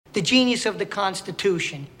The genius of the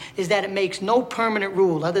Constitution is that it makes no permanent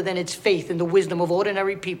rule other than its faith in the wisdom of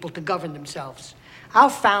ordinary people to govern themselves. Our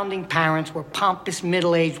founding parents were pompous,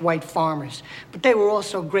 middle-aged white farmers, but they were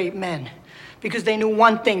also great men because they knew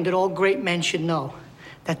one thing that all great men should know,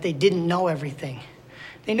 that they didn't know everything.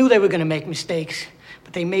 They knew they were going to make mistakes,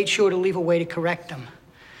 but they made sure to leave a way to correct them.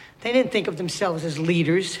 They didn't think of themselves as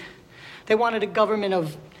leaders. They wanted a government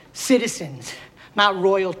of citizens, not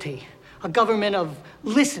royalty. A government of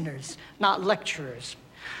listeners, not lecturers.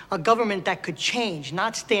 A government that could change,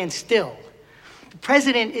 not stand still. The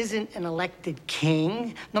president isn't an elected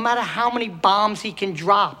king, no matter how many bombs he can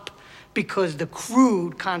drop, because the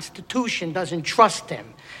crude Constitution doesn't trust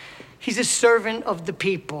him. He's a servant of the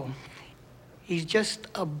people. He's just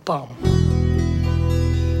a bum.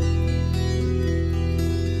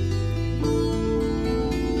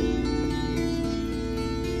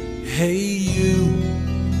 Hey, you.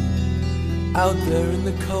 Out there in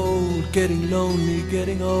the cold, getting lonely,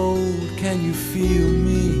 getting old, can you feel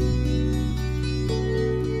me?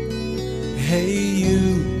 Hey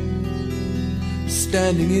you,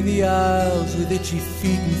 standing in the aisles with itchy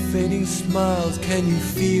feet and fainting smiles, can you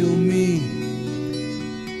feel me?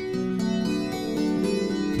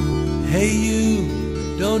 Hey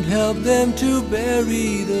you, don't help them to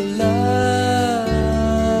bury the light.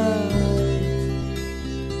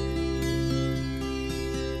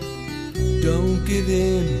 Don't give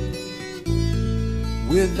in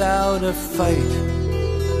without a fight.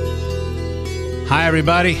 Hi,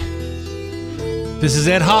 everybody. This is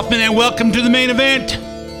Ed Hoffman, and welcome to the main event.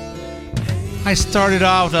 I started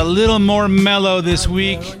out a little more mellow this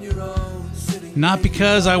week. Not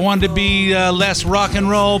because I wanted to be less rock and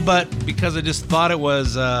roll, but because I just thought it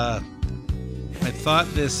was... I thought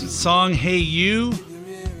this song, Hey You,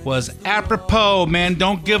 was apropos. Man,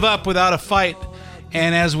 don't give up without a fight.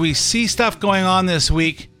 And as we see stuff going on this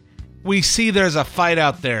week, we see there's a fight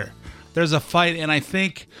out there. There's a fight, and I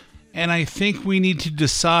think we need to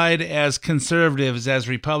decide as conservatives, as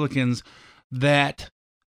Republicans, that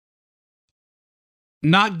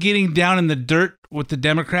not getting down in the dirt with the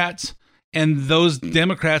Democrats, and those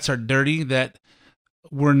Democrats are dirty, that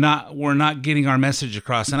we're not getting our message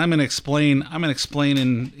across. And I'm going to explain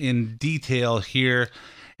in detail here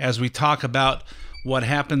as we talk about what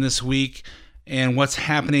happened this week and what's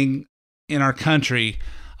happening in our country.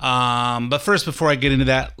 But first, before I get into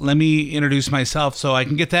that, let me introduce myself so I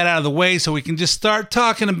can get that out of the way so we can just start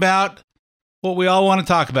talking about what we all want to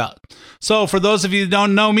talk about. So for those of you that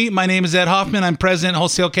don't know me, my name is Ed Hoffman. I'm president of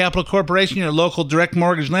Wholesale Capital Corporation, your local direct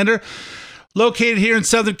mortgage lender, located here in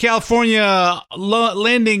Southern California,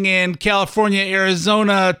 lending in California,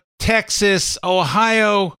 Arizona, Texas,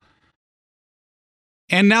 Ohio,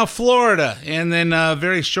 and now Florida, and then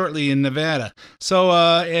very shortly in Nevada. So,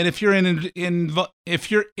 and if you're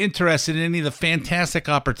if you're interested in any of the fantastic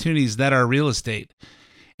opportunities that are real estate,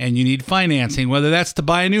 and you need financing, whether that's to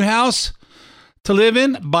buy a new house to live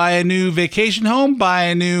in, buy a new vacation home, buy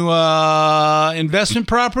a new investment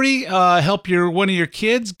property, help one of your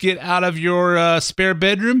kids get out of your spare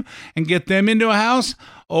bedroom and get them into a house,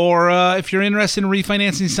 or if you're interested in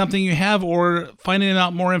refinancing something you have, or finding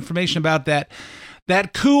out more information about that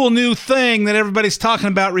cool new thing that everybody's talking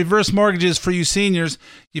about, reverse mortgages for you seniors.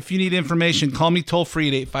 If you need information, call me toll free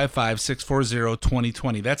at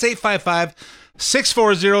 855-640-2020. That's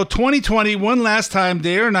 855-640-2020. One last time,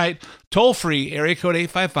 day or night, toll free, area code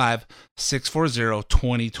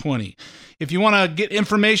 855-640-2020. If you want to get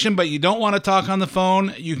information but you don't want to talk on the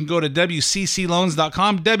phone, you can go to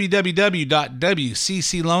wccloans.com,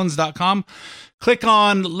 www.wccloans.com. Click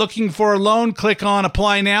on looking for a loan, click on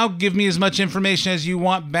apply now, give me as much information as you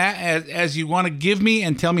want back, as you want to give me,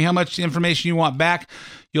 and tell me how much information you want back.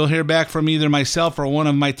 You'll hear back from either myself or one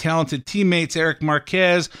of my talented teammates, Eric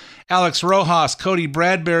Marquez, Alex Rojas, Cody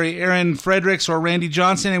Bradbury, Aaron Fredericks, or Randy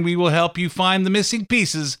Johnson, and we will help you find the missing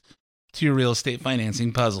pieces to your real estate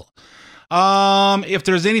financing puzzle. If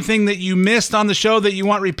there's anything that you missed on the show that you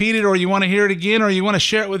want repeated, or you want to hear it again, or you want to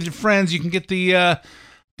share it with your friends, you can get the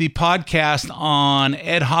podcast on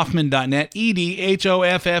edhoffman.net,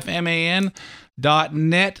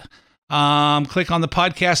 edhoffman.net. Click on the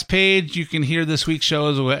podcast page. You can hear this week's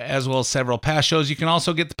show as well as several past shows. You can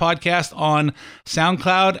also get the podcast on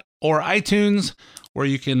SoundCloud or iTunes, where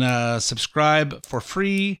you can subscribe for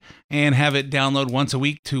free and have it download once a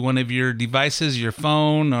week to one of your devices, your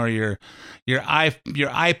phone or your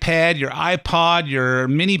iPad, your iPod, your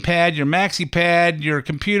mini pad, your maxi pad, your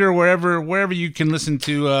computer, wherever you can listen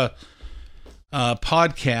to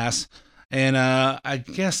podcasts. And I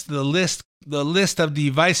guess the list of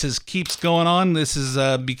devices keeps going on. This is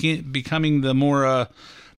becoming the more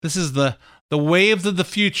this is the the waves of the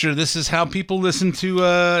future. This is how people listen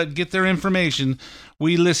to get their information.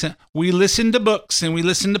 We listen to books and we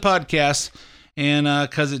listen to podcasts, and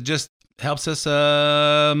because it just helps us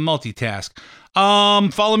multitask.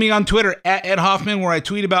 Follow me on Twitter at Ed Hoffman, where I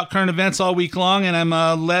tweet about current events all week long, and I'm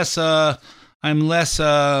less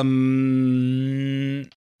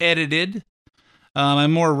edited.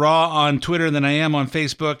 I'm more raw on Twitter than I am on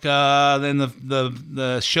Facebook. Then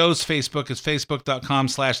the show's Facebook is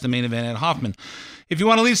facebook.com/The Main Event Ed Hoffman. If you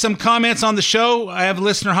want to leave some comments on the show, I have a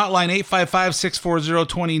listener hotline,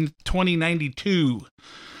 855-640-2092.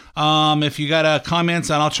 If you got comments,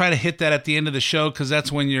 and I'll try to hit that at the end of the show, because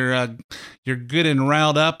that's when you're good and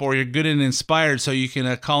riled up, or you're good and inspired, so you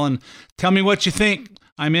can call and tell me what you think.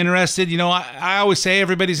 I'm interested. You know, I always say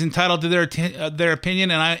everybody's entitled to their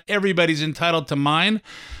opinion, and everybody's entitled to mine.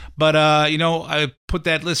 But, I put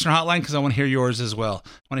that listener hotline because I want to hear yours as well.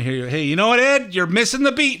 I want to hear hey, you know what, Ed? You're missing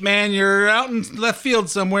the beat, man. You're out in left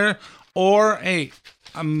field somewhere. Or, hey,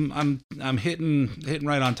 I'm hitting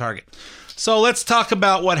right on target. So let's talk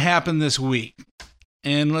about what happened this week.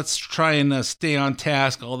 And let's try and stay on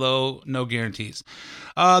task, although no guarantees.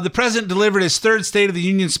 The president delivered his third State of the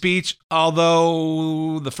Union speech,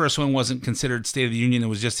 although the first one wasn't considered State of the Union. It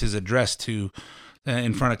was just his address to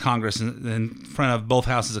in front of Congress, in front of both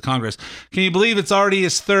houses of Congress. Can you believe it's already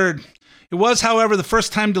his third? It was, however, the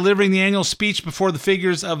first time delivering the annual speech before the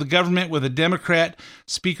figures of the government with a Democrat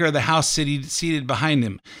Speaker of the House seated behind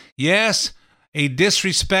him. Yes, a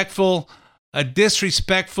disrespectful...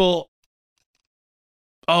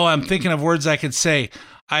 Oh, I'm thinking of words I could say.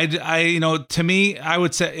 To me, I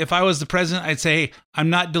would say, if I was the president, I'd say, hey,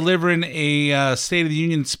 I'm not delivering a State of the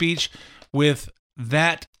Union speech with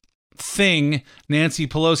that thing, Nancy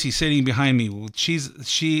Pelosi, sitting behind me.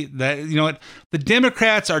 The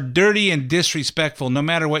Democrats are dirty and disrespectful no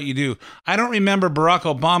matter what you do. I don't remember Barack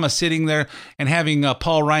Obama sitting there and having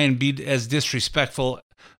Paul Ryan be as disrespectful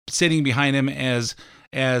sitting behind him as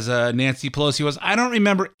Nancy Pelosi was. I don't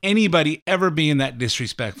remember anybody ever being that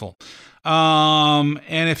disrespectful. And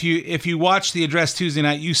if you watched the address Tuesday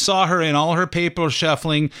night, you saw her in all her paper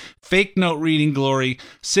shuffling, fake note reading glory,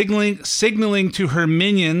 signaling to her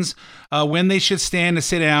minions when they should stand to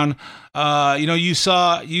sit down. You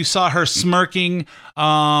saw her smirking.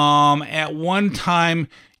 At one time,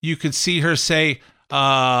 you could see her say,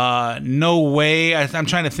 "No way." I'm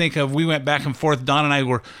trying to think of. We went back and forth. Don and I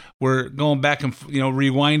were going back and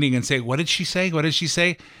rewinding and say, "What did she say? What did she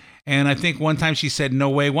say?" And I think one time she said,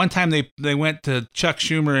 "No way." One time they went to Chuck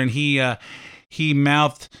Schumer and he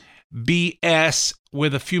mouthed BS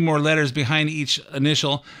with a few more letters behind each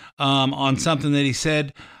initial on something that he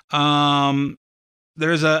said.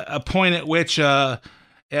 There's a point at which at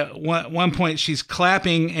one point she's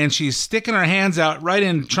clapping and she's sticking her hands out right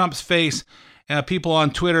in Trump's face. People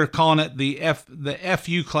on Twitter calling it the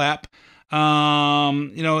FU clap.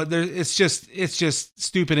 It's just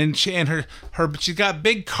stupid, and she's got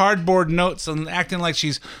big cardboard notes and acting like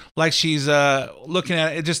she's looking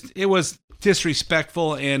at it. It was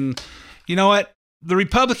disrespectful, and you know what? The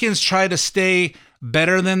Republicans try to stay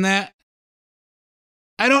better than that.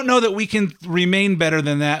 I don't know that we can remain better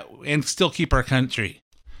than that and still keep our country.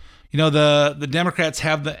 The Democrats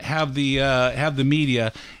have the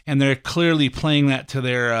media, and they're clearly playing that to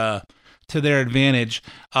their advantage.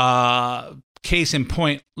 Case in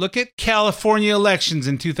point, look at California elections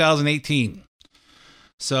in 2018.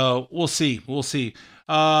 So we'll see.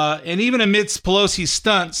 And even amidst Pelosi's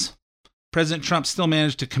stunts, President Trump still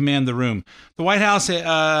managed to command the room. The White House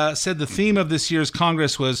said the theme of this year's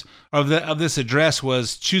Congress of this address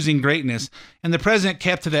was choosing greatness, and the president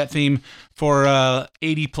kept to that theme for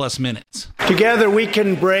 80 plus minutes. Together we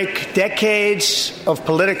can break decades of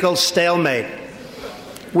political stalemate.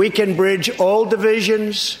 We can bridge old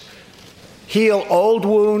divisions, heal old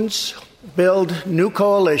wounds, build new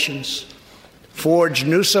coalitions, forge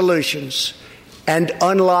new solutions, and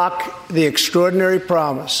unlock the extraordinary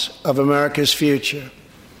promise of America's future.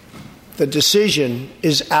 The decision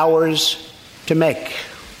is ours to make.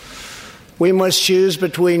 We must choose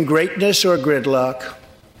between greatness or gridlock,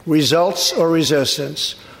 results or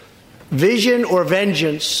resistance, vision or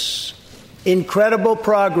vengeance, incredible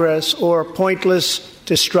progress or pointless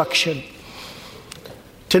destruction.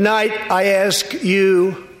 Tonight, I ask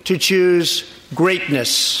you to choose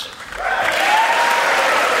greatness.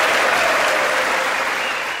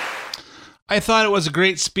 I thought it was a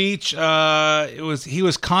great speech. He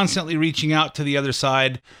was constantly reaching out to the other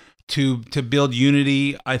side to build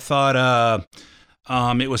unity. I thought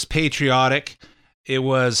it was patriotic. It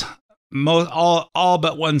was all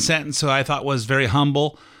but one sentence, so I thought was very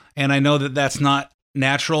humble. And I know that that's not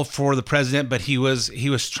natural for the president, but he was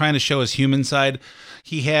trying to show his human side.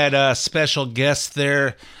 He had special guests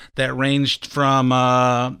there that ranged from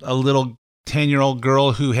a little 10-year-old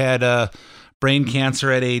girl who had brain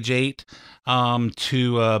cancer at age 8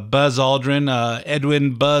 to Buzz Aldrin,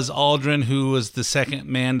 Edwin Buzz Aldrin, who was the second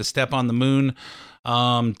man to step on the moon.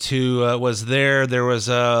 There was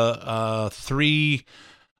 3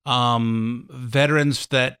 veterans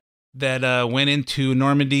that went into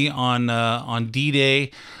Normandy on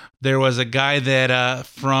D-Day. There was a guy that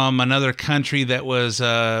from another country that was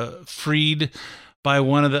freed by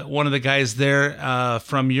one of the guys there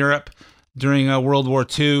from Europe during World War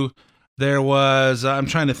II. There was I'm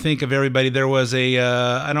trying to think of everybody. There was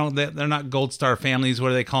they're not Gold Star families. What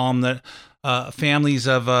do they call them? The families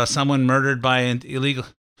of someone murdered by an illegal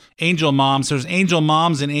angel moms. There's angel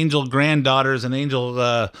moms and angel granddaughters and angel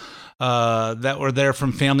that were there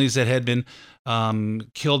from families that had been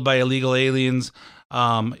killed by illegal aliens.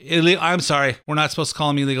 I'm sorry, we're not supposed to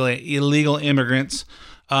call them illegal immigrants.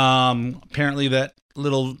 Apparently that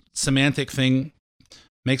little semantic thing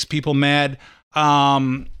makes people mad.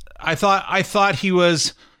 I thought he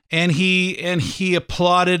was, and he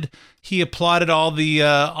applauded all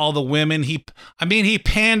the women. He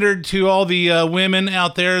pandered to all the women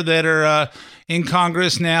out there that are in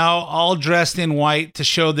Congress now, all dressed in white to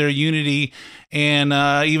show their unity, and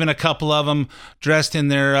even a couple of them dressed in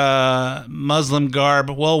their Muslim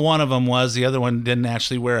garb. Well, one of them was. The other one didn't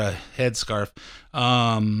actually wear a headscarf.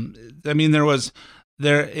 I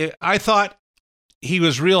thought he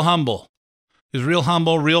was real humble. He was real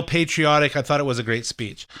humble, real patriotic. I thought it was a great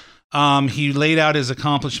speech. He laid out his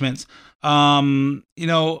accomplishments,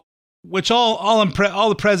 which all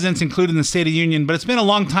the presidents included in the State of the Union. But it's been a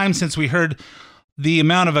long time since we heard the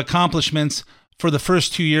amount of accomplishments for the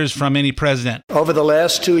first 2 years from any president. Over the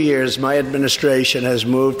last 2 years, my administration has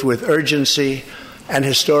moved with urgency and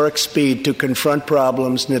historic speed to confront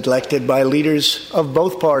problems neglected by leaders of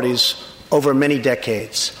both parties over many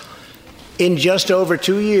decades. In just over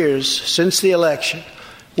 2 years since the election,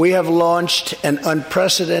 we have launched an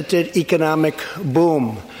unprecedented economic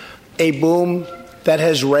boom, a boom that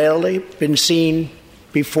has rarely been seen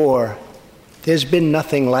before. There's been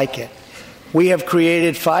nothing like it. We have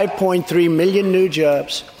created 5.3 million new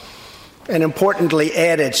jobs and, importantly,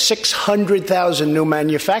 added 600,000 new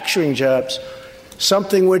manufacturing jobs,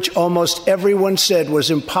 something which almost everyone said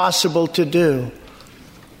was impossible to do.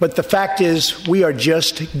 But the fact is, we are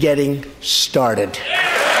just getting started.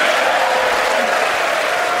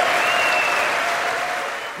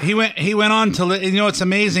 He went on to, what's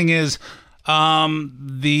amazing is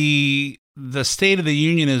the State of the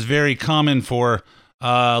Union is very common for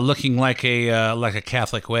looking like a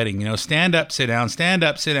Catholic wedding. Stand up, sit down, stand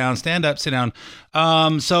up, sit down, stand up, sit down.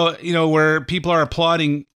 So where people are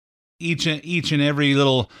applauding each and every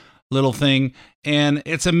little thing. And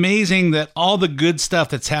it's amazing that all the good stuff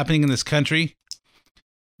that's happening in this country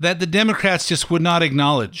that the Democrats just would not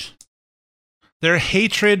acknowledge. Their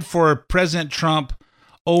hatred for President Trump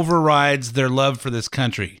overrides their love for this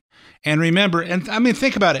country. And remember,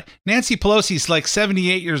 think about it. Nancy Pelosi's like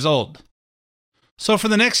 78 years old. So for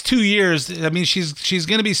the next 2 years, she's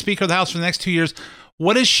going to be Speaker of the House for the next 2 years.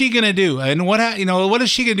 What is she going to do? And what is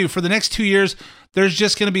she going to do for the next 2 years? There's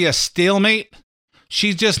just going to be a stalemate.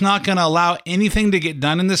 She's just not going to allow anything to get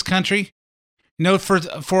done in this country.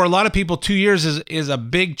 For a lot of people, 2 years is a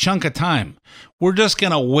big chunk of time. We're just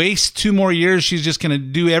going to waste 2 more years. She's just going to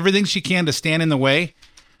do everything she can to stand in the way.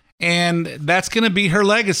 And that's going to be her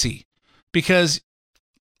legacy, because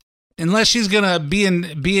unless she's going to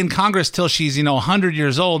be in Congress till she's 100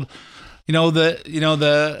 years old,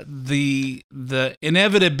 the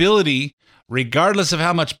inevitability, regardless of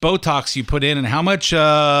how much Botox you put in and how much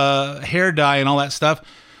hair dye and all that stuff,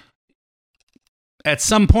 at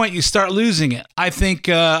some point you start losing it. I think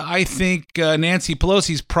Nancy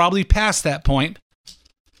Pelosi's probably past that point.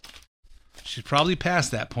 She's probably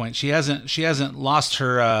past that point. She hasn't lost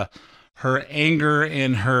her anger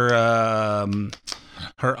and her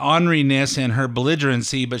orneriness and her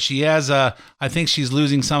belligerency, but she has I think she's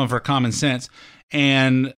losing some of her common sense,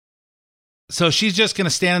 and so she's just going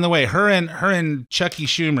to stand in the way. Her and Chucky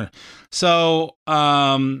Schumer. So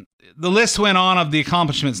the list went on of the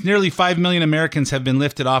accomplishments. Nearly 5 million Americans have been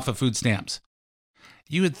lifted off of food stamps.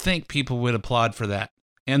 You would think people would applaud for that.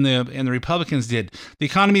 And the Republicans did. The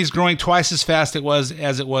economy is growing twice as fast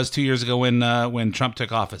as it was 2 years ago when Trump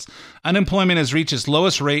took office. Unemployment has reached its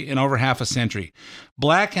lowest rate in over half a century.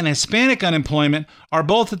 Black and Hispanic unemployment are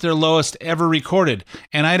both at their lowest ever recorded.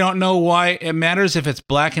 And I don't know why it matters if it's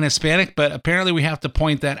black and Hispanic, but apparently we have to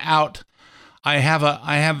point that out. I have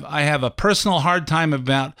a personal hard time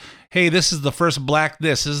about hey, this is the first black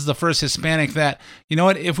this is the first Hispanic that. You know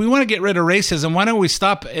what? If we want to get rid of racism, why don't we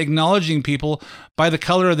stop acknowledging people by the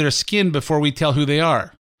color of their skin before we tell who they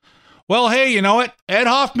are? Well, hey, you know what? Ed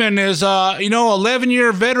Hoffman is,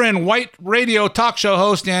 11-year veteran white radio talk show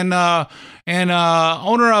host and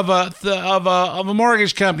owner of a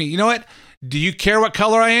mortgage company. You know what? Do you care what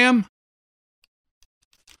color I am?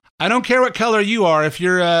 I don't care what color you are. If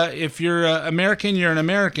you're American, you're an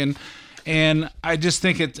American. And I just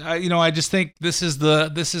think this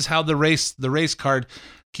is how the race card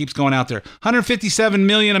keeps going out there. 157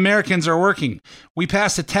 million Americans are working. We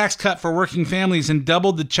passed a tax cut for working families and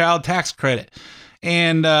doubled the child tax credit.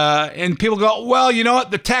 And people go, well, you know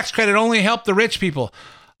what? The tax credit only helped the rich people.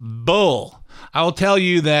 Bull. I will tell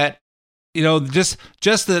you that,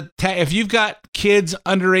 if you've got kids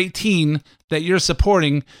under 18 that you're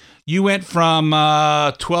supporting, you went from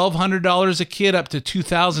 $1,200 a kid up to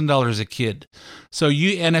 $2,000 a kid. So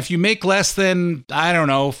if you make less than, I don't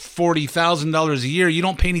know, $40,000 a year, you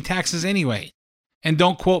don't pay any taxes anyway. And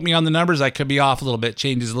don't quote me on the numbers. I could be off a little bit,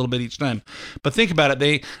 changes a little bit each time. But think about it.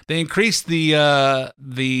 They increased the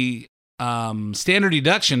standard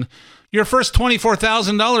deduction. Your first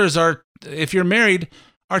 $24,000 are, if you're married,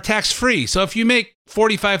 are tax free. So if you make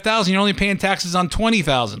 $45,000, you're only paying taxes on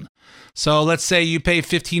 $20,000. So let's say you pay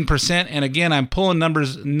 15%, and again, I'm pulling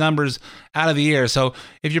numbers out of the air. So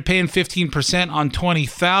if you're paying 15% on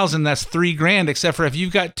 $20,000, that's $3,000. Except for if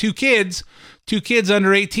you've got two kids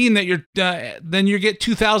under 18, then you get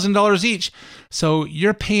 $2,000 each. So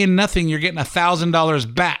you're paying nothing. You're getting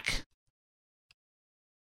 $1,000 back.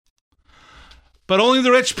 But only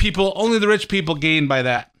the rich people gain by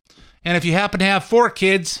that. And if you happen to have 4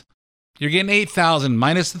 kids, you're getting $8,000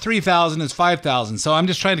 minus the $3,000 is $5,000. So I'm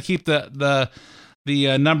just trying to keep the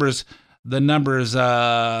numbers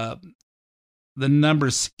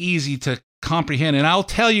easy to comprehend. And I'll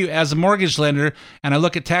tell you, as a mortgage lender, and I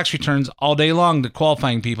look at tax returns all day long to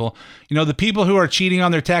qualifying people, the people who are cheating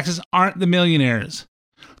on their taxes aren't the millionaires.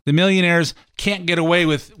 The millionaires can't get away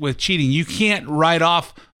with cheating. You can't write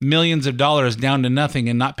off millions of dollars down to nothing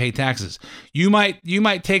and not pay taxes. You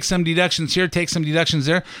might take some deductions here, take some deductions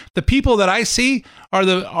there. The people that I see are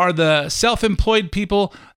the self-employed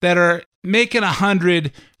people that are making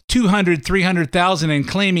 100, 200, 300,000 and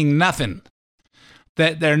claiming nothing.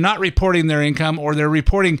 That they're not reporting their income, or they're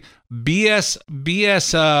reporting BS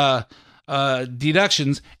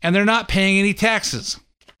deductions, and they're not paying any taxes.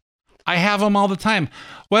 I have them all the time.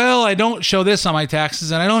 Well, I don't show this on my taxes,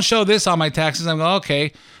 and I don't show this on my taxes. I'm going,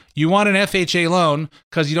 okay, you want an FHA loan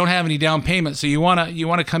because you don't have any down payment, so you want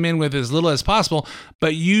to come in with as little as possible,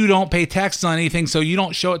 but you don't pay taxes on anything, so you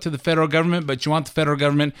don't show it to the federal government, but you want the federal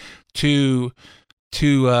government to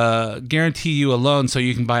guarantee you a loan so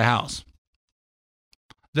you can buy a house.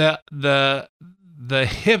 The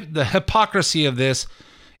hypocrisy of this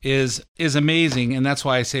is amazing, and that's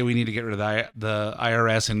why I say we need to get rid of the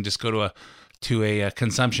IRS and just go to a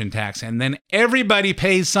consumption tax, and then everybody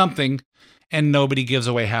pays something, and nobody gives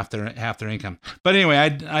away half their income. But anyway,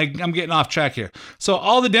 I'm getting off track here. So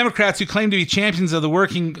all the Democrats who claim to be champions of the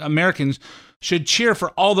working Americans should cheer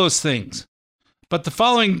for all those things. But the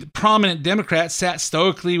following prominent Democrats sat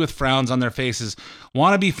stoically with frowns on their faces.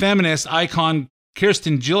 Wannabe feminist icon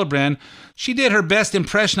Kirsten Gillibrand, she did her best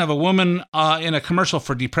impression of a woman in a commercial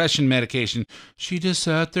for depression medication. She just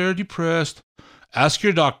sat there depressed. Ask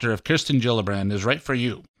your doctor if Kirsten Gillibrand is right for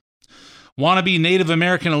you. Wannabe Native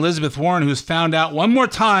American Elizabeth Warren, who's found out one more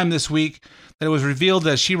time this week that it was revealed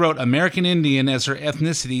that she wrote American Indian as her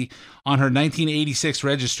ethnicity on her 1986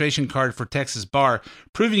 registration card for Texas bar,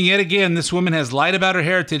 proving yet again this woman has lied about her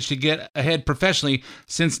heritage to get ahead professionally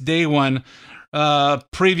since day one.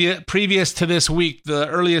 Previous to this week, the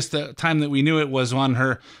earliest time that we knew it was on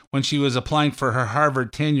her when she was applying for her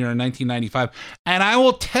Harvard tenure in 1995. And I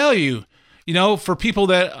will tell you, for people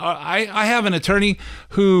that I have an attorney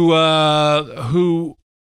who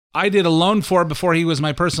I did a loan for before he was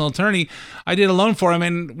my personal attorney. I did a loan for him,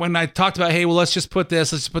 and when I talked about, hey, well, let's just put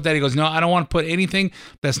this, let's just put that, he goes, no, I don't want to put anything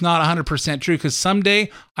that's not 100% true, because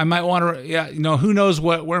someday I might want to, who knows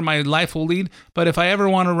where my life will lead, but if I ever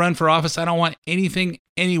want to run for office, I don't want anything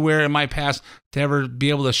anywhere in my past to ever be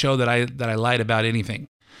able to show that I lied about anything.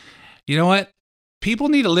 You know what? People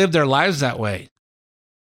need to live their lives that way.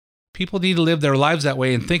 People need to live their lives that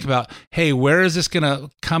way and think about, hey, where is this going to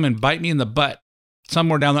come and bite me in the butt?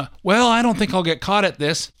 Somewhere down well, I don't think I'll get caught at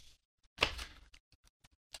this.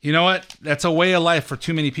 You know what? That's a way of life for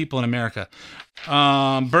too many people in America.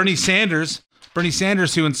 Bernie Sanders,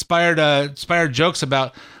 who inspired jokes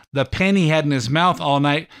about the pen he had in his mouth all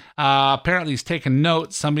night. Apparently he's taking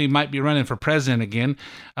notes. Somebody might be running for president again.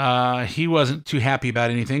 He wasn't too happy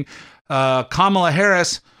about anything. Kamala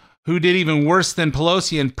Harris, who did even worse than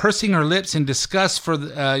Pelosi and pursing her lips in disgust for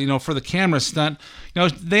the, for the camera stunt.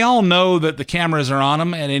 They all know that the cameras are on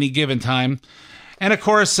them at any given time. And of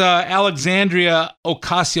course, Alexandria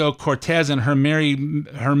Ocasio-Cortez and her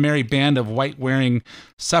merry band of white-wearing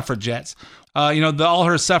suffragettes. All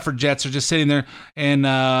her suffragettes are just sitting there, and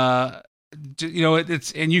and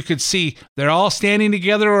you could see they're all standing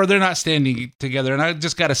together or they're not standing together. And I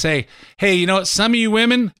just got to say, hey, some of you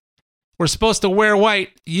women, we're supposed to wear white.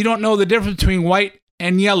 You don't know the difference between white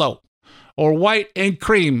and yellow, or white and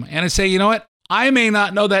cream. And I say, you know what? I may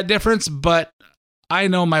not know that difference, but I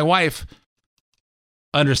know my wife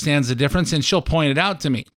understands the difference, and she'll point it out to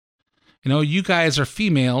me. You guys are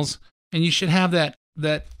females, and you should have that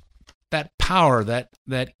power,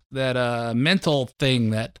 that mental thing,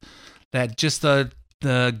 that just the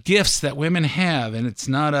gifts that women have, and it's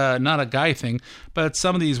not a guy thing. But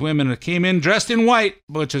some of these women came in dressed in white,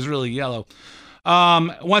 which is really yellow.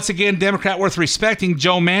 Once again, Democrat worth respecting,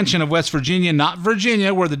 Joe Manchin of West Virginia, not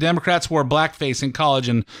Virginia, where the Democrats wore blackface in college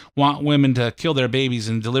and want women to kill their babies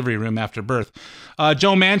in the delivery room after birth.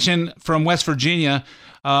 Joe Manchin from West Virginia,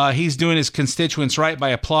 he's doing his constituents right by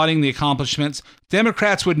applauding the accomplishments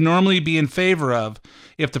Democrats would normally be in favor of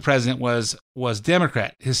if the president was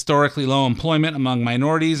Democrat. Historically low employment among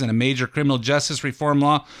minorities and a major criminal justice reform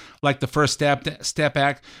law like the First Step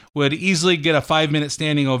Act would easily get a 5-minute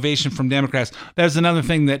standing ovation from Democrats. There's another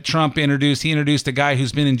thing that Trump introduced. He introduced a guy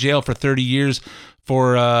who's been in jail for 30 years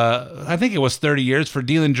for, I think it was 30 years for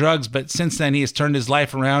dealing drugs, but since then he has turned his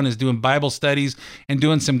life around, is doing Bible studies and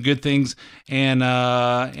doing some good things, and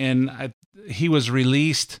he was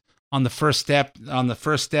released on the First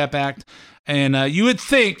Step Act, and you would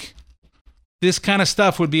think this kind of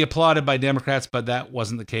stuff would be applauded by Democrats, but that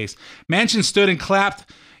wasn't the case. Manchin stood and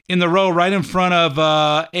clapped in the row right in front of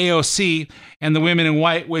AOC and the women in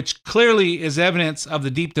white, which clearly is evidence of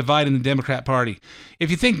the deep divide in the Democrat Party. If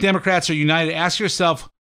you think Democrats are united, ask yourself,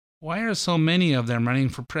 why are so many of them running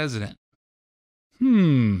for president?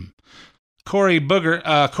 Cory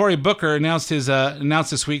Booker announced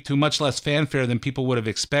this week to much less fanfare than people would have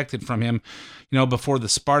expected from him, before the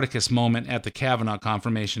Spartacus moment at the Kavanaugh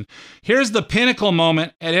confirmation. Here's the pinnacle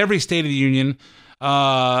moment at every State of the Union,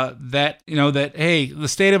 that hey, the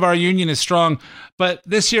state of our union is strong, but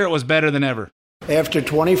this year it was better than ever. After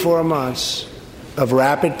 24 months of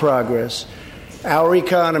rapid progress, our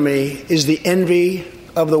economy is the envy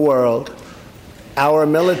of the world. Our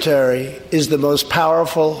military is the most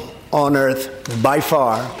powerful on earth by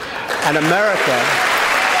far, and America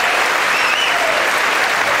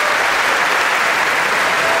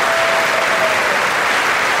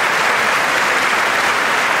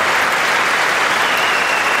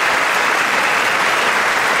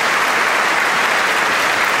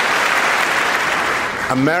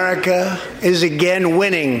is again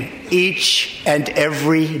winning each and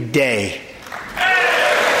every day.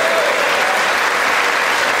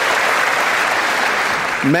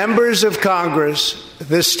 Members of Congress,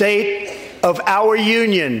 the state of our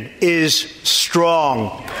union is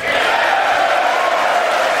strong.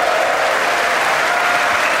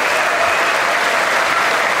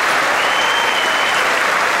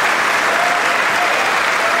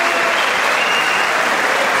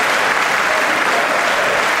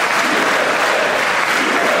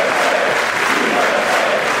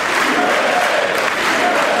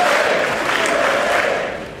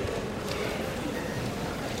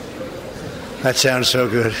 That sounds so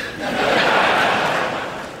good.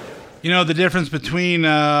 The difference between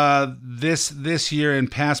this year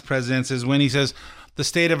and past presidents is when he says the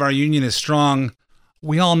state of our union is strong,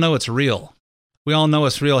 we all know it's real. We all know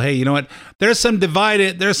it's real. Hey, you know what? There's some divide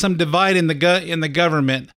in the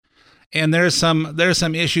government, and there's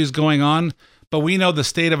some issues going on, but we know the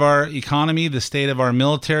state of our economy, the state of our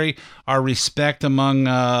military, our respect among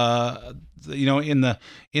around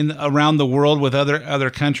the world with other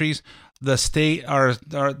countries. The state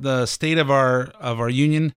of our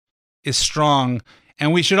union is strong,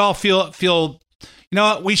 and we should all feel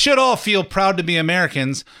we should all feel proud to be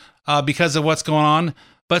Americans because of what's going on.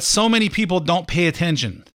 But so many people don't pay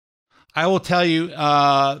attention. I will tell you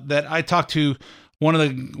that I talked to one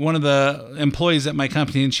of the employees at my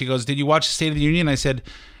company, and she goes, "Did you watch the State of the Union?" I said,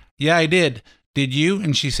 "Yeah, I did. Did you?"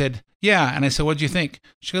 And she said, "Yeah." And I said, "What'd you think?"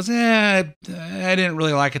 She goes, I didn't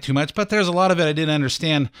really like it too much, but there's a lot of it I didn't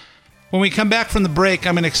understand." When we come back from the break,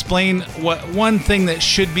 I'm going to explain one thing that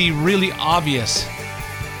should be really obvious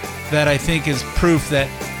that I think is proof that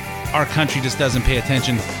our country just doesn't pay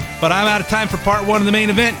attention. But I'm out of time for part one of the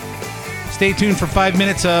main event. Stay tuned for 5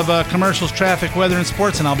 minutes of commercials, traffic, weather, and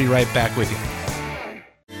sports, and I'll be right back with you.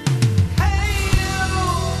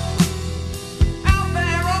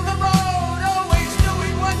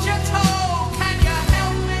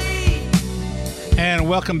 And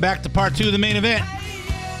welcome back to part two of the main event.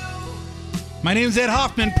 My name is Ed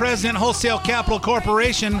Hoffman, President, Wholesale Capital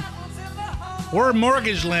Corporation. We're a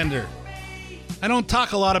mortgage lender. I don't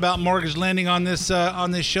talk a lot about mortgage lending on this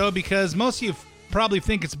show because most of you probably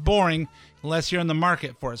think it's boring unless you're in the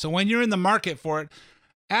market for it. So when you're in the market for it,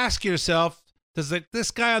 ask yourself, does this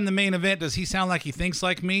guy on the main event, does he sound like he thinks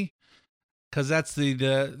like me? Because that's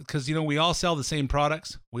because we all sell the same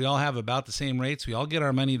products. We all have about the same rates. We all get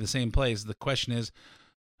our money the same place. The question is,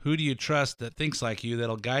 who do you trust that thinks like you,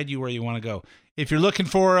 that'll guide you where you want to go? If you're looking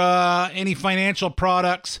for any financial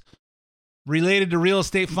products related to real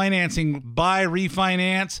estate financing, buy,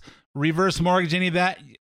 refinance, reverse mortgage, any of that,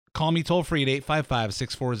 call me toll free at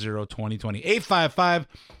 855-640-2020.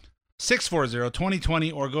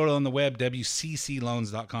 855-640-2020, or go on the web,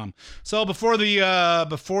 wccloans.com. So before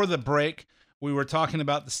the break, we were talking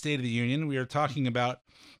about the State of the Union. We were talking about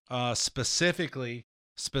specifically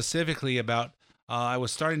about I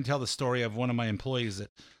was starting to tell the story of one of my employees that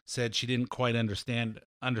said she didn't quite understand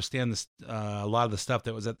this a lot of the stuff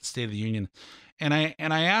that was at the State of the Union, and I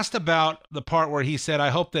asked about the part where he said, I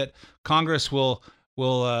hope that Congress will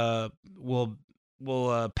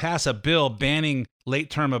pass a bill banning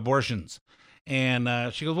late-term abortions.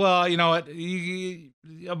 And she goes, well, you know what?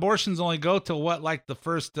 Abortions only go till like the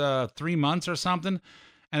first 3 months or something.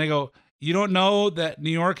 And I go, you don't know that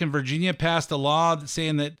New York and Virginia passed a law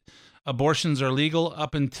saying that abortions are legal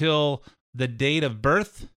up until the date of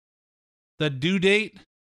birth, the due date?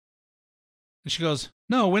 And she goes,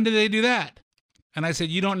 no, when did they do that? And I said,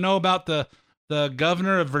 you don't know about the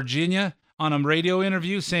governor of Virginia on a radio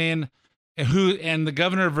interview saying and the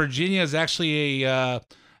governor of Virginia is actually a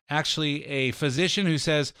physician who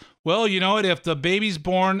says, well, you know what, if the baby's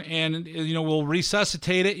born and we'll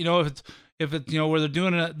resuscitate it, if it's where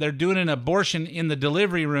they're doing an abortion in the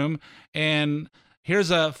delivery room, and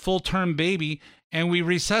here's a full-term baby, and we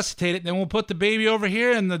resuscitate it, then we'll put the baby over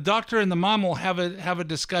here, and the doctor and the mom will have a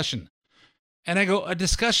discussion. And I go, a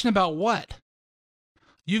discussion about what?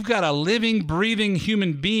 You've got a living, breathing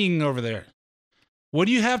human being over there. What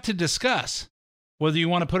do you have to discuss? Whether you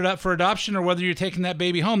want to put it up for adoption or whether you're taking that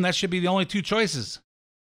baby home, that should be the only two choices.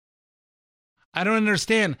 I don't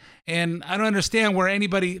understand. And I don't understand where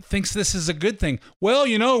anybody thinks this is a good thing. Well,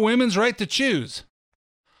 women's right to choose.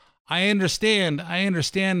 I understand. I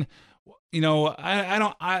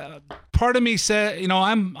don't, part of me said,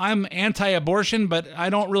 I'm anti-abortion, but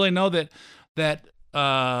I don't really know that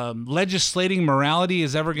legislating morality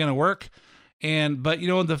is ever going to work. But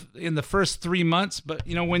in the first 3 months,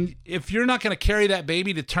 if you're not going to carry that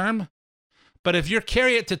baby to term, but if you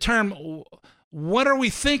carry it to term, what are we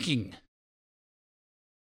thinking?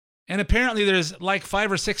 And apparently there's like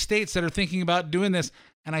 5 or 6 states that are thinking about doing this.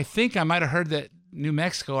 And I think I might have heard that New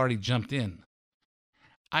Mexico already jumped in.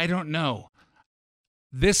 I don't know.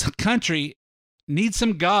 This country needs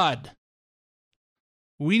some God.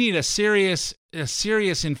 We need a serious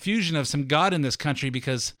infusion of some God in this country,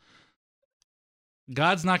 because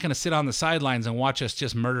God's not going to sit on the sidelines and watch us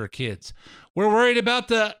just murder kids. We're worried about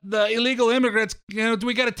the illegal immigrants.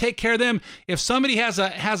 We got to take care of them. If somebody has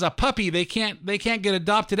a puppy, they can't get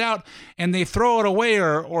adopted out, and they throw it away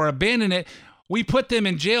or abandon it. We put them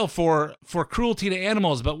in jail for cruelty to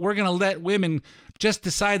animals, but we're going to let women just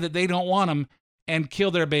decide that they don't want them and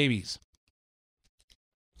kill their babies.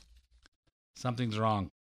 Something's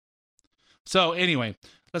wrong. So anyway,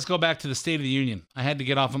 let's go back to the State of the Union. I had to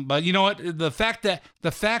get off them, but you know what? The fact that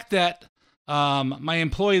my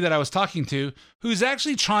employee that I was talking to, who's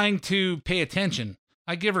actually trying to pay attention,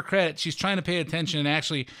 I give her credit. She's trying to pay attention and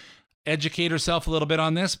actually educate herself a little bit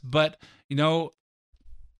on this. But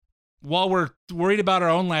while we're worried about our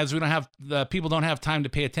own lives, people don't have time to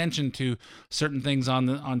pay attention to certain things on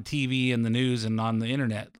TV and the news and on the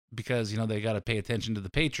internet, because they got to pay attention to the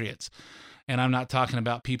Patriots. And I'm not talking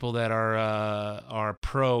about people that are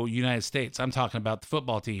pro United States. I'm talking about the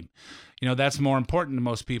football team. That's more important to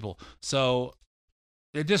most people. So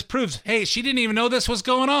it just proves, hey, she didn't even know this was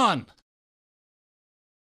going on.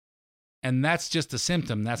 And that's just a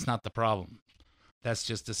symptom. That's not the problem. That's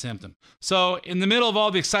just a symptom. So in the middle of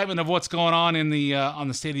all the excitement of what's going on in the on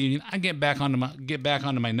the State of the Union, I get back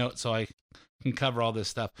onto my notes so I can cover all this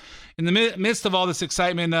stuff. In the midst of all this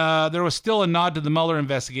excitement, there was still a nod to the Mueller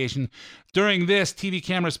investigation. During this, TV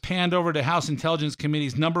cameras panned over to House Intelligence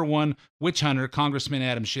Committee's #1 witch hunter, Congressman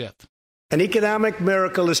Adam Schiff. An economic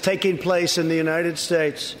miracle is taking place in the United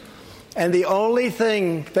States, and the only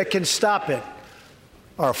thing that can stop it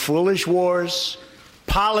are foolish wars,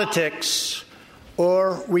 politics,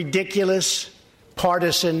 or ridiculous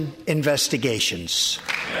partisan investigations.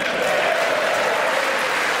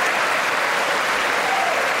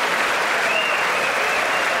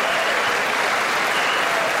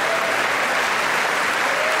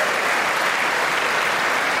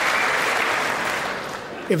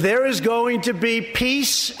 If there is going to be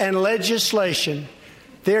peace and legislation,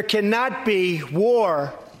 there cannot be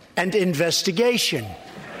war and investigation.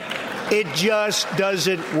 It just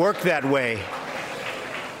doesn't work that way.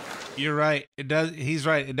 You're right. It does. He's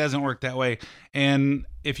right. It doesn't work that way. And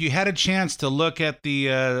if you had a chance to look at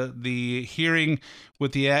the hearing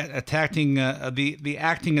with the acting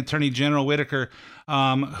Attorney General Whitaker,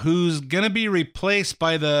 who's going to be replaced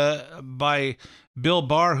by Bill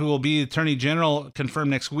Barr, who will be Attorney General,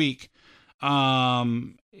 confirmed next week.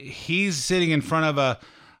 He's sitting in front of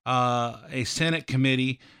a Senate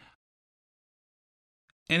committee.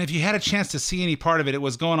 And if you had a chance to see any part of it, it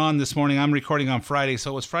was going on this morning. I'm recording on Friday,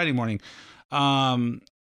 so it was Friday morning.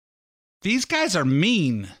 These guys are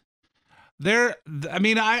mean.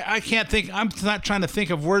 I can't think. I'm not trying to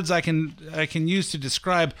think of words I can use to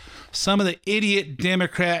describe some of the idiot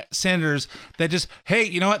Democrat senators that just, hey,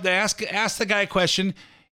 you know what? They ask the guy a question.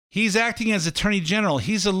 He's acting as Attorney General.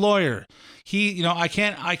 He's a lawyer. I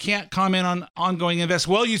can't comment on ongoing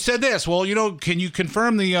investigation. Well, you said this. Well, can you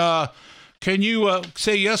confirm can you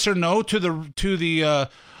say yes or no to the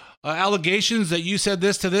allegations that you said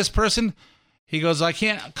this to this person? He goes, I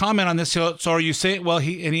can't comment on this. So are you saying? Well,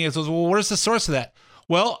 he goes, well, where's the source of that?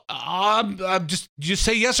 Well, just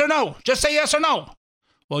say yes or no. Just say yes or no.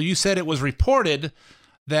 Well, you said it was reported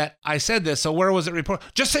that I said this. So where was it reported?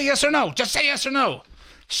 Just say yes or no. Just say yes or no.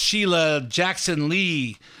 Sheila Jackson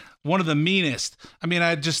Lee, one of the meanest.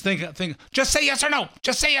 I just think, just say yes or no.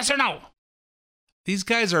 Just say yes or no. These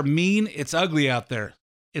guys are mean. It's ugly out there.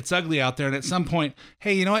 It's ugly out there. And at some point,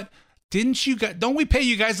 hey, you know what? Don't we pay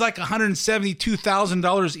you guys like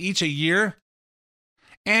 $172,000 each a year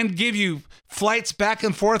and give you flights back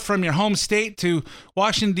and forth from your home state to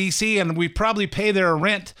Washington, D.C., and we probably pay their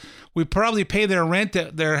rent. We probably pay their rent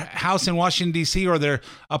at their house in Washington, D.C., or their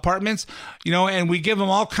apartments, and we give them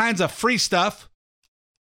all kinds of free stuff.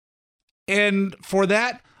 And for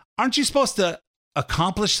that, aren't you supposed to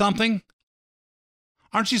accomplish something?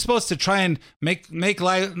 Aren't you supposed to try and make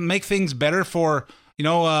things better for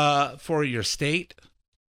your state?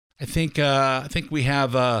 I think we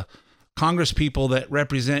have Congress people that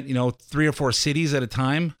represent 3 or 4 cities at a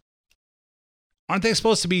time. Aren't they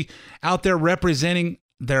supposed to be out there representing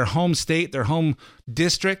their home state, their home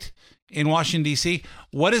district in Washington, D.C.?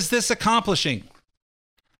 What is this accomplishing?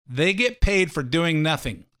 They get paid for doing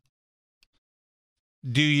nothing.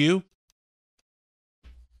 Do you?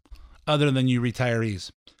 Other than you retirees.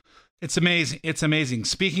 It's amazing. It's amazing.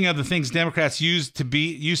 Speaking of the things Democrats used to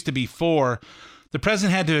be for, the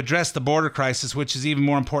president had to address the border crisis, which is even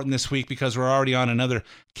more important this week because we're already on another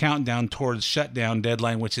countdown towards shutdown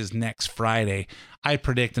deadline, which is next Friday. I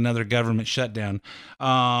predict another government shutdown.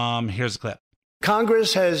 Here's a clip.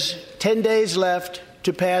 Congress has 10 days left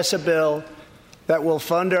to pass a bill that will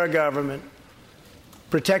fund our government,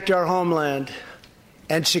 protect our homeland,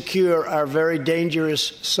 and secure our very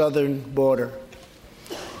dangerous southern border.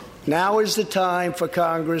 Now is the time for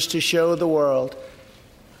Congress to show the world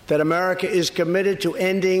that America is committed to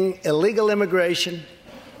ending illegal immigration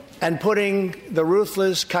and putting the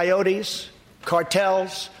ruthless coyotes,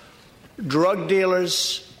 cartels, drug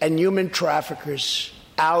dealers, and human traffickers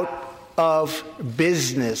out of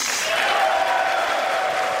business.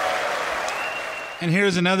 And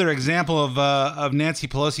here's another example of Nancy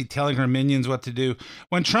Pelosi telling her minions what to do.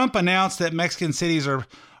 When Trump announced that Mexican cities are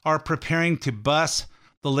preparing to bus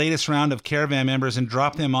the latest round of caravan members and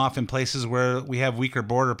drop them off in places where we have weaker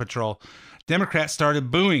border patrol, Democrats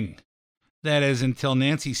started booing. That is, until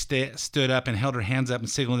Nancy stood up and held her hands up and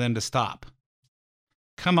signaled them to stop.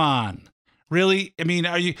 Come on. Really?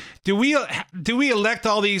 Do we elect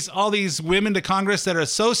all these women to Congress that are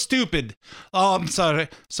so stupid? Oh, I'm sorry.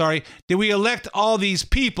 Do we elect all these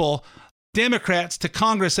people, Democrats, to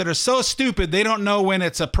Congress that are so stupid they don't know when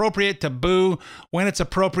it's appropriate to boo, when it's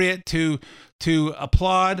appropriate to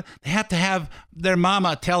applaud? They have to have their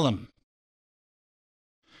mama tell them.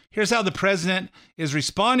 Here's how the president is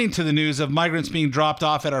responding to the news of migrants being dropped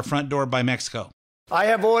off at our front door by Mexico. I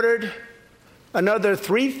have ordered another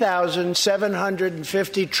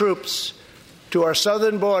 3,750 troops to our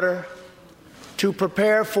southern border to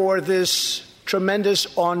prepare for this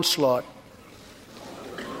tremendous onslaught.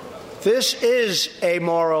 This is a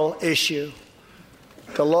moral issue.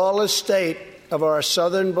 The lawless state of our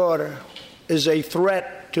southern border is a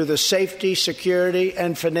threat to the safety, security,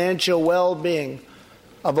 and financial well-being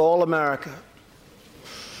of all America.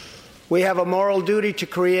 We have a moral duty to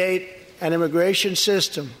create an immigration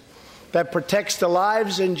system that protects the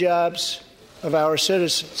lives and jobs of our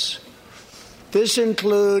citizens. This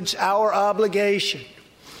includes our obligation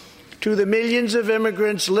to the millions of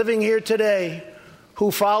immigrants living here today who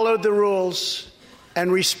followed the rules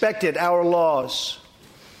and respected our laws.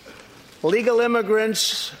 Legal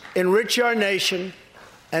immigrants enrich our nation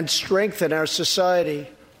and strengthen our society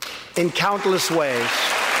in countless ways.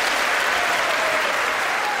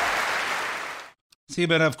 See,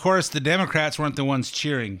 but of course, the Democrats weren't the ones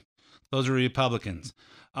cheering; those were Republicans.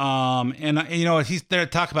 And you know, he's there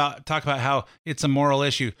to talk about how it's a moral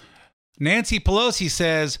issue. Nancy Pelosi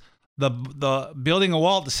says the building a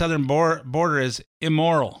wall at the southern border is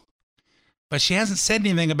immoral, but she hasn't said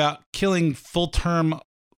anything about killing full-term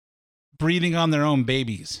breathing on their own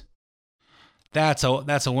babies. That's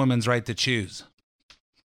a woman's right to choose.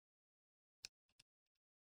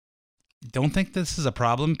 Don't think this is a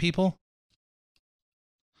problem, people?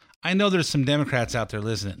 I know there's some Democrats out there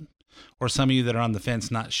listening, or some of you that are on the fence,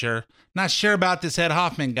 not sure about this Ed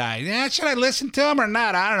Hoffman guy. Yeah, should I listen to him or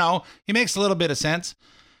not? I don't know. He makes a little bit of sense.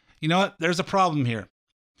 You know what? There's a problem here.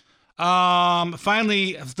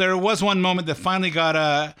 Finally, there was one moment that finally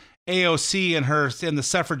got AOC and the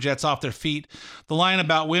suffragettes off their feet. The line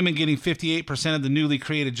about women getting 58% of the newly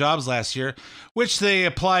created jobs last year, which they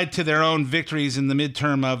applied to their own victories in the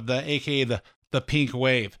midterm of the pink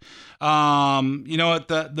wave. You know what,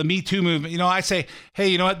 the Me Too movement, you know, I say, hey,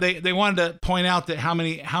 you know what, they wanted to point out that how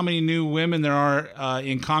many new women there are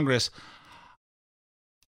in Congress.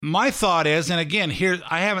 My thought is, and again, here,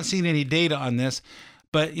 I haven't seen any data on this,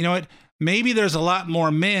 but you know what, maybe there's a lot more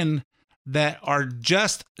men that are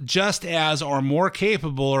just as or more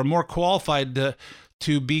capable or more qualified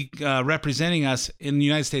to be representing us in the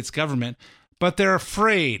United States government, but they're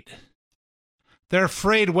afraid. They're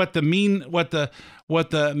afraid what the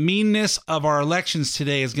meanness of our elections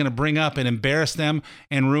today is going to bring up and embarrass them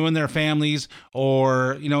and ruin their families.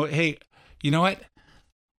 Or, you know, hey, you know what?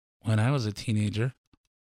 When I was a teenager,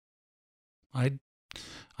 I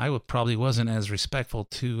probably wasn't as respectful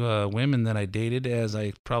to women that I dated as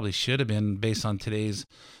I probably should have been based on today's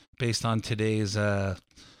new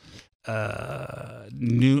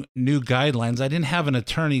guidelines. I didn't have an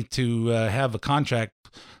attorney to have a contract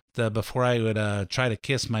before I would try to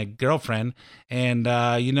kiss my girlfriend. And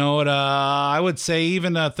you know what? I would say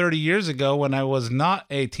even 30 years ago, when I was not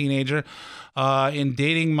a teenager, in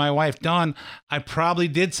dating my wife Dawn, I probably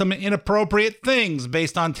did some inappropriate things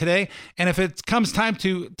based on today. And if it comes time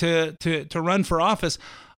to run for office,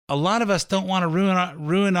 a lot of us don't want to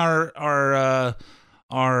ruin our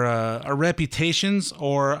reputations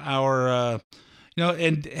or our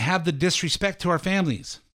and have the disrespect to our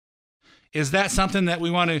families. Is that something that we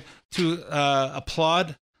want to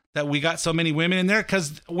applaud, that we got so many women in there?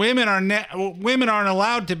 Because women aren't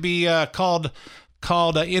allowed to be called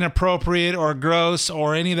inappropriate or gross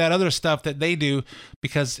or any of that other stuff that they do,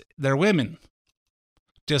 because they're women.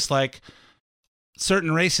 Just like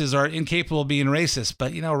certain races are incapable of being racist,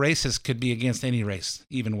 but you know, racists could be against any race,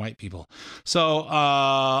 even white people. So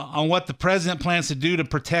on what the president plans to do to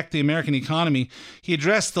protect the American economy, he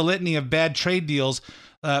addressed the litany of bad trade deals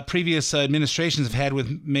previous administrations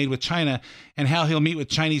have made with China, and how he'll meet with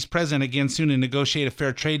Chinese president again soon to negotiate a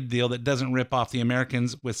fair trade deal that doesn't rip off the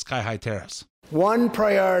Americans with sky-high tariffs. One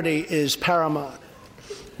priority is paramount: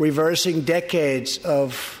 reversing decades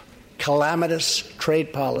of calamitous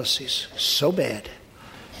trade policies. So bad.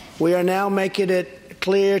 We are now making it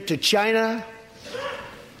clear to China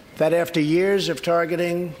that after years of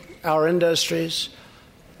targeting our industries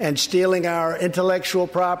and stealing our intellectual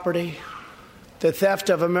property, the theft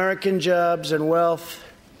of American jobs and wealth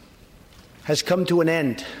has come to an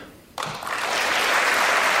end.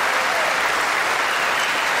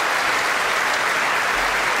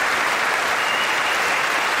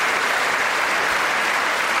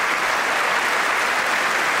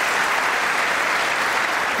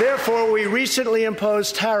 Therefore, we recently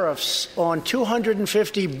imposed tariffs on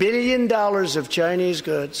 $250 billion of Chinese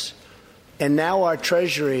goods, and now our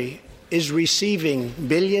Treasury is receiving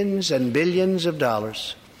billions and billions of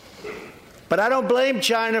dollars. But I don't blame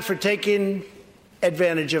China for taking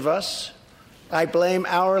advantage of us. I blame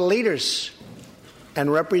our leaders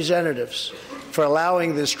and representatives for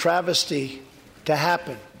allowing this travesty to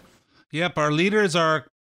happen. Yep, our leaders are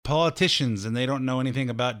politicians, and they don't know anything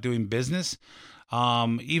about doing business.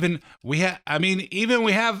 Even we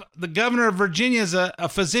have the governor of Virginia is a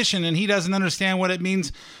physician, and he doesn't understand what it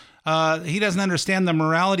means. He doesn't understand the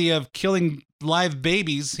morality of killing live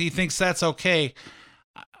babies. He thinks that's okay.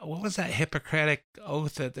 What was that Hippocratic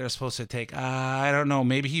oath that they're supposed to take? I don't know.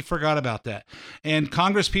 Maybe he forgot about that. And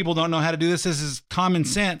Congress people don't know how to do this. This is common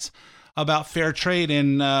sense about fair trade,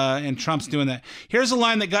 and Trump's doing that. Here's a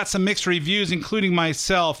line that got some mixed reviews, including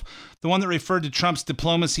myself, the one that referred to Trump's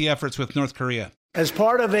diplomacy efforts with North Korea. As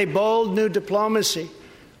part of a bold new diplomacy,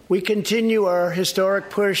 we continue our historic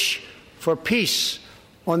push for peace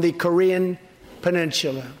on the Korean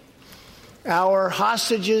Peninsula. Our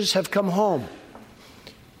hostages have come home.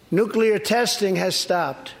 Nuclear testing has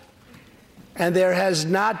stopped, and there has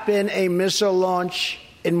not been a missile launch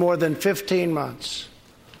in more than 15 months.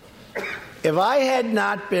 If I had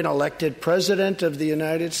not been elected President of the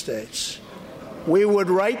United States, we would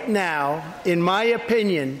right now, in my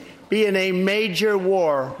opinion, be in a major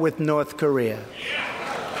war with North Korea.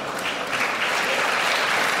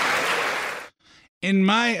 In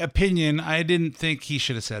my opinion, I didn't think he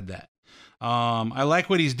should have said that. I like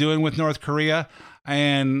what he's doing with North Korea,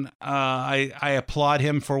 and I applaud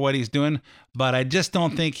him for what he's doing, but I just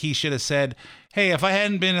don't think he should have said, hey, if I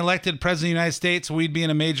hadn't been elected President of the United States, we'd be in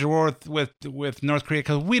a major war with North Korea,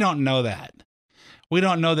 because we don't know that. We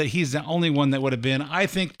don't know that he's the only one that would have been. I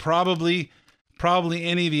think probably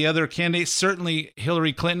any of the other candidates, certainly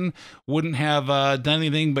Hillary Clinton, wouldn't have done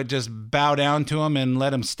anything but just bow down to him and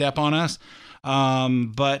let him step on us.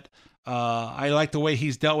 But I like the way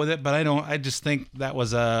he's dealt with it, but I just think that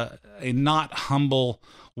was a not humble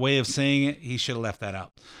way of saying it. He should have left that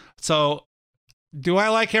out. So do I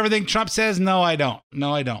like everything Trump says? No, I don't.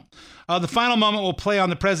 The final moment will play on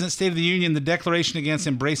the President's State of the Union, the declaration against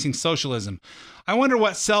embracing socialism. I wonder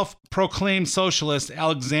what self-proclaimed socialist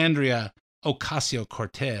Alexandria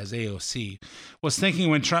Ocasio-Cortez, AOC, was thinking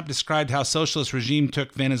when Trump described how socialist regime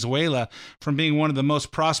took Venezuela from being one of the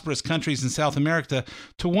most prosperous countries in South America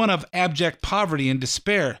to one of abject poverty and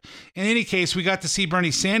despair. In any case, we got to see Bernie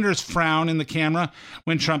Sanders frown in the camera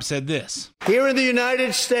when Trump said this. Here in the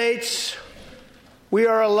United States, we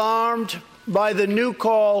are alarmed by the new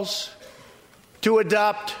calls to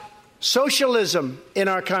adopt socialism in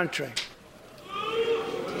our country.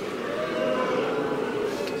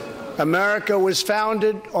 America was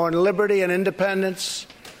founded on liberty and independence,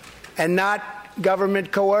 and not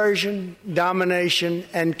government coercion, domination,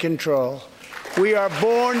 and control. We are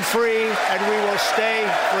born free, and we will stay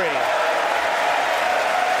free.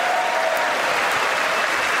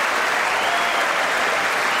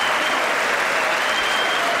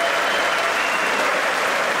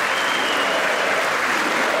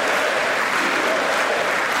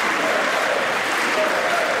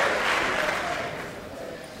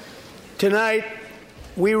 Tonight,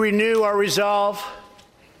 we renew our resolve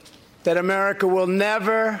that America will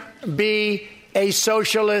never be a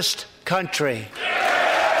socialist country.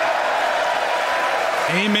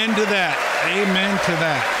 Amen to that. Amen to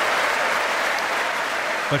that.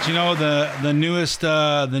 But you know, the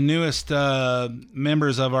newest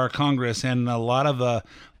members of our Congress and a lot of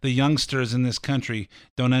the youngsters in this country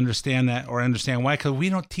don't understand that, or understand why, because we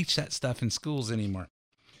don't teach that stuff in schools anymore.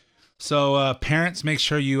 So parents, make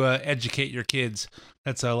sure you educate your kids.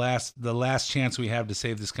 That's the last chance we have to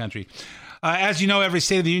save this country. As you know, every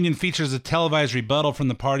State of the Union features a televised rebuttal from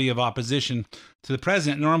the party of opposition to the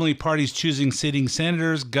president, normally parties choosing sitting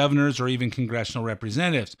senators, governors, or even congressional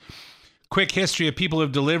representatives. Quick history of people who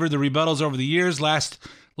have delivered the rebuttals over the years. Last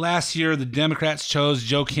year, the Democrats chose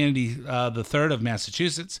Joe Kennedy III of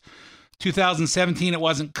Massachusetts. 2017, it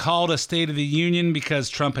wasn't called a State of the Union because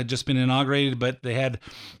Trump had just been inaugurated, but they had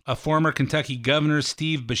a former Kentucky governor,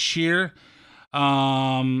 Steve Beshear.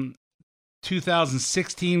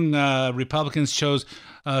 2016, Republicans chose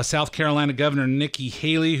South Carolina Governor Nikki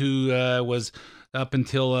Haley, who was up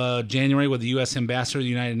until January with the U.S. Ambassador to the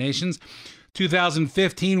United Nations.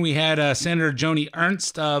 2015, we had Senator Joni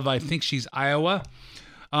Ernst of, I think she's Iowa.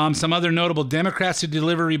 Some other notable Democrats who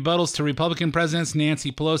deliver rebuttals to Republican presidents: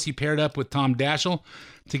 Nancy Pelosi paired up with Tom Daschle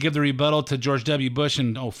to give the rebuttal to George W. Bush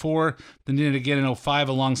in 2004, then did it again in 2005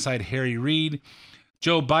 alongside Harry Reid.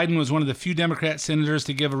 Joe Biden was one of the few Democrat senators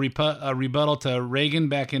to give a rebuttal to Reagan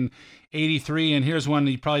back in 1983, and here's one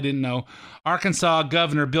you probably didn't know. Arkansas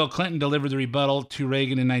Governor Bill Clinton delivered the rebuttal to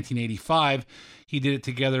Reagan in 1985. He did it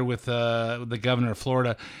together with the governor of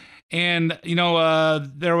Florida. And, you know,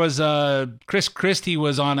 there was Chris Christie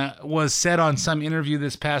was said on some interview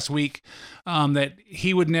this past week that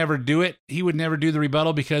he would never do it. He would never do the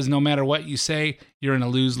rebuttal because no matter what you say, you're in a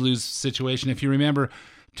lose-lose situation. If you remember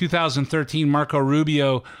 2013, Marco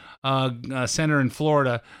Rubio senator in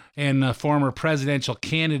Florida and former presidential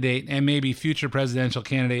candidate and maybe future presidential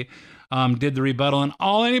candidate, did the rebuttal. And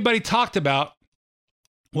all anybody talked about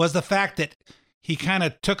was the fact that he kind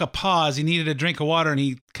of took a pause. He needed a drink of water, and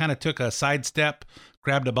he kind of took a sidestep,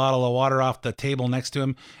 grabbed a bottle of water off the table next to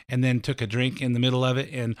him, and then took a drink in the middle of it.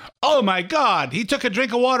 And, oh my God, he took a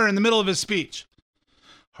drink of water in the middle of his speech.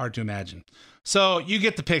 Hard to imagine. So you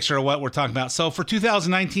get the picture of what we're talking about. So for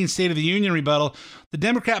 2019 State of the Union rebuttal, the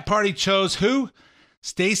Democrat Party chose who?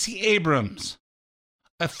 Stacey Abrams,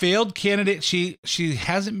 a failed candidate. She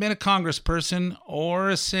hasn't been a congressperson or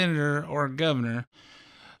a senator or a governor.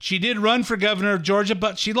 She did run for governor of Georgia,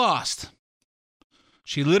 but she lost.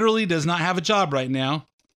 She literally does not have a job right now.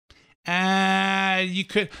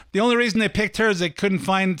 The only reason they picked her is they couldn't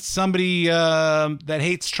find somebody that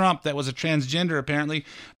hates Trump, that was a transgender apparently,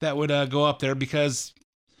 that would go up there because,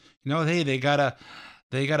 hey, they got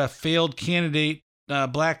a failed candidate,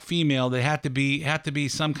 black female. They had to be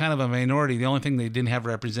some kind of a minority. The only thing they didn't have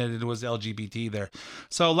represented was LGBT there.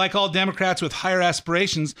 So like all Democrats with higher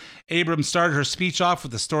aspirations, Abrams started her speech off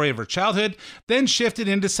with the story of her childhood, then shifted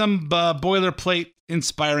into some boilerplate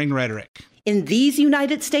inspiring rhetoric. In these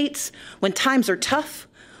United States, when times are tough,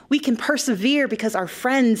 we can persevere because our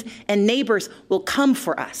friends and neighbors will come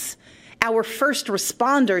for us. Our first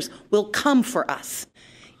responders will come for us.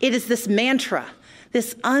 It is this mantra,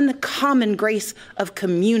 this uncommon grace of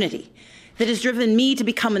community, that has driven me to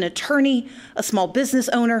become an attorney, a small business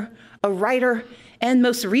owner, a writer, and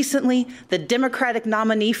most recently, the Democratic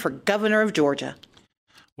nominee for governor of Georgia.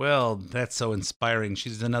 Well, that's so inspiring.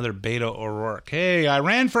 She's another Beto O'Rourke. Hey, I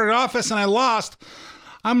ran for office and I lost.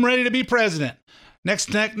 I'm ready to be president.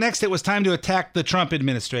 Next, it was time to attack the Trump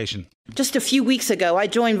administration. Just a few weeks ago, I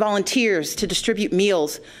joined volunteers to distribute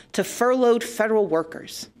meals to furloughed federal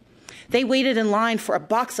workers. They waited in line for a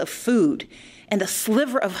box of food and a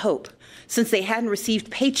sliver of hope since they hadn't received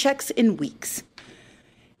paychecks in weeks.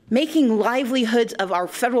 Making livelihoods of our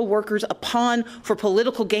federal workers a pawn for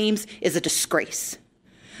political games is a disgrace.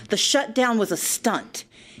 The shutdown was a stunt,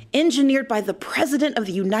 engineered by the President of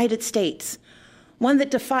the United States, one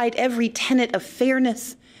that defied every tenet of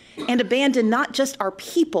fairness and abandoned not just our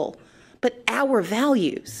people, but our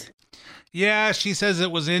values. Yeah, she says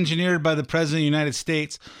it was engineered by the President of the United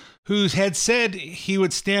States, who had said he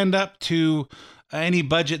would stand up to any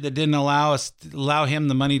budget that didn't allow him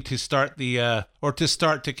the money to start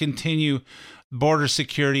to continue border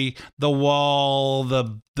security, the wall,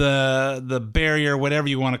 the barrier, whatever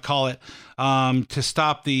you want to call it, to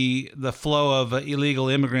stop the flow of illegal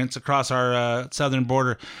immigrants across our southern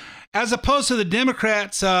border, as opposed to the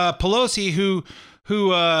Democrats, Pelosi, who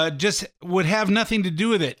just would have nothing to do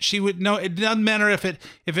with it. She would know it doesn't matter if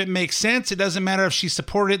it makes sense. It doesn't matter if she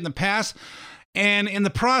supported it in the past, and in the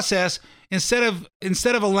process, instead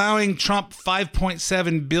of allowing Trump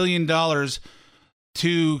 $5.7 billion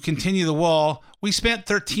to continue the wall, we spent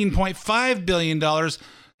 $13.5 billion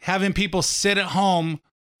having people sit at home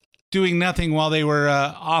doing nothing while they were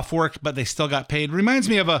off work, but they still got paid. Reminds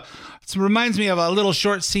me of a little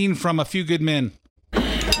short scene from A Few Good Men.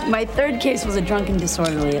 My third case was a drunken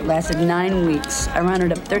disorderly. It lasted 9 weeks. I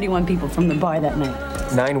rounded up 31 people from the bar that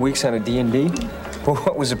night. 9 weeks on a D&D?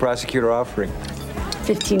 What was the prosecutor offering?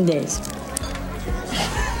 15 days.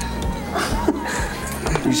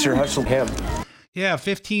 You sure hustled him. Yeah,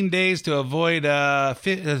 15 days to avoid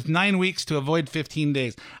 9 weeks to avoid 15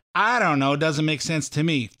 days. I don't know. Doesn't make sense to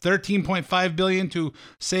me. 13.5 billion to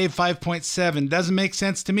save 5.7 doesn't make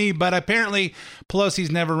sense to me. But apparently,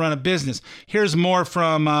 Pelosi's never run a business. Here's more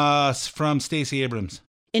from Stacey Abrams.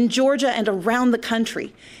 In Georgia and around the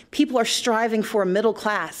country, people are striving for a middle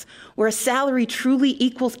class where a salary truly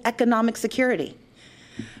equals economic security.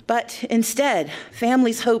 But instead,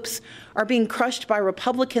 families' hopes are being crushed by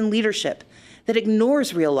Republican leadership that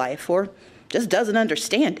ignores real life or just doesn't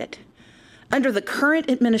understand it. Under the current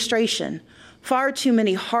administration, far too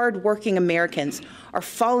many hard-working Americans are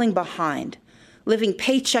falling behind, living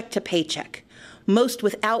paycheck to paycheck, most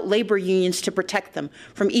without labor unions to protect them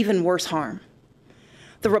from even worse harm.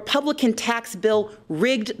 The Republican tax bill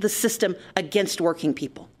rigged the system against working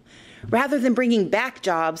people. Rather than bringing back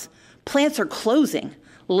jobs, plants are closing,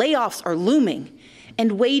 layoffs are looming,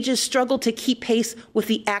 and wages struggle to keep pace with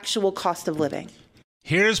the actual cost of living.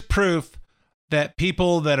 Here's proof that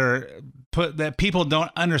people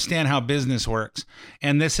don't understand how business works,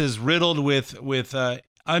 and this is riddled with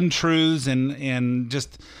untruths and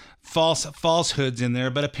just falsehoods in there.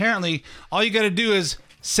 But apparently, all you got to do is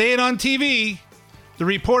say it on TV. The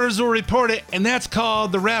reporters will report it, and that's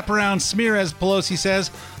called the wraparound smear, as Pelosi says.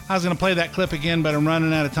 I was going to play that clip again, but I'm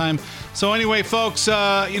running out of time. So anyway, folks,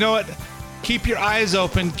 you know what? keep your eyes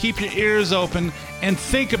open, keep your ears open, and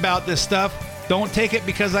think about this stuff. Don't take it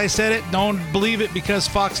because I said it. Don't believe it because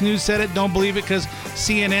Fox News said it. Don't believe it because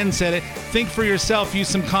CNN said it. Think for yourself. Use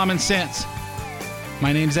some common sense.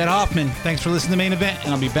 My name's Ed Hoffman. Thanks for listening to Main Event,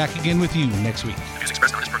 and I'll be back again with you next week. The views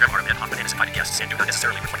expressed on this program are of Ed Hoffman and his invited guests and do not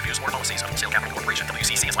necessarily reflect views or policies of Wholesale Capital Corporation.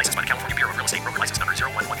 WCC is licensed by the California Bureau of Real Estate, broker license number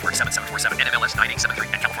 011477747, NMLS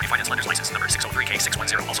 9873, and California Finance Lenders license number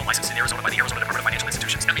 603K610, also licensed in Arizona by the Arizona Department of Financial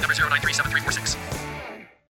Institutions, MB number 0937346.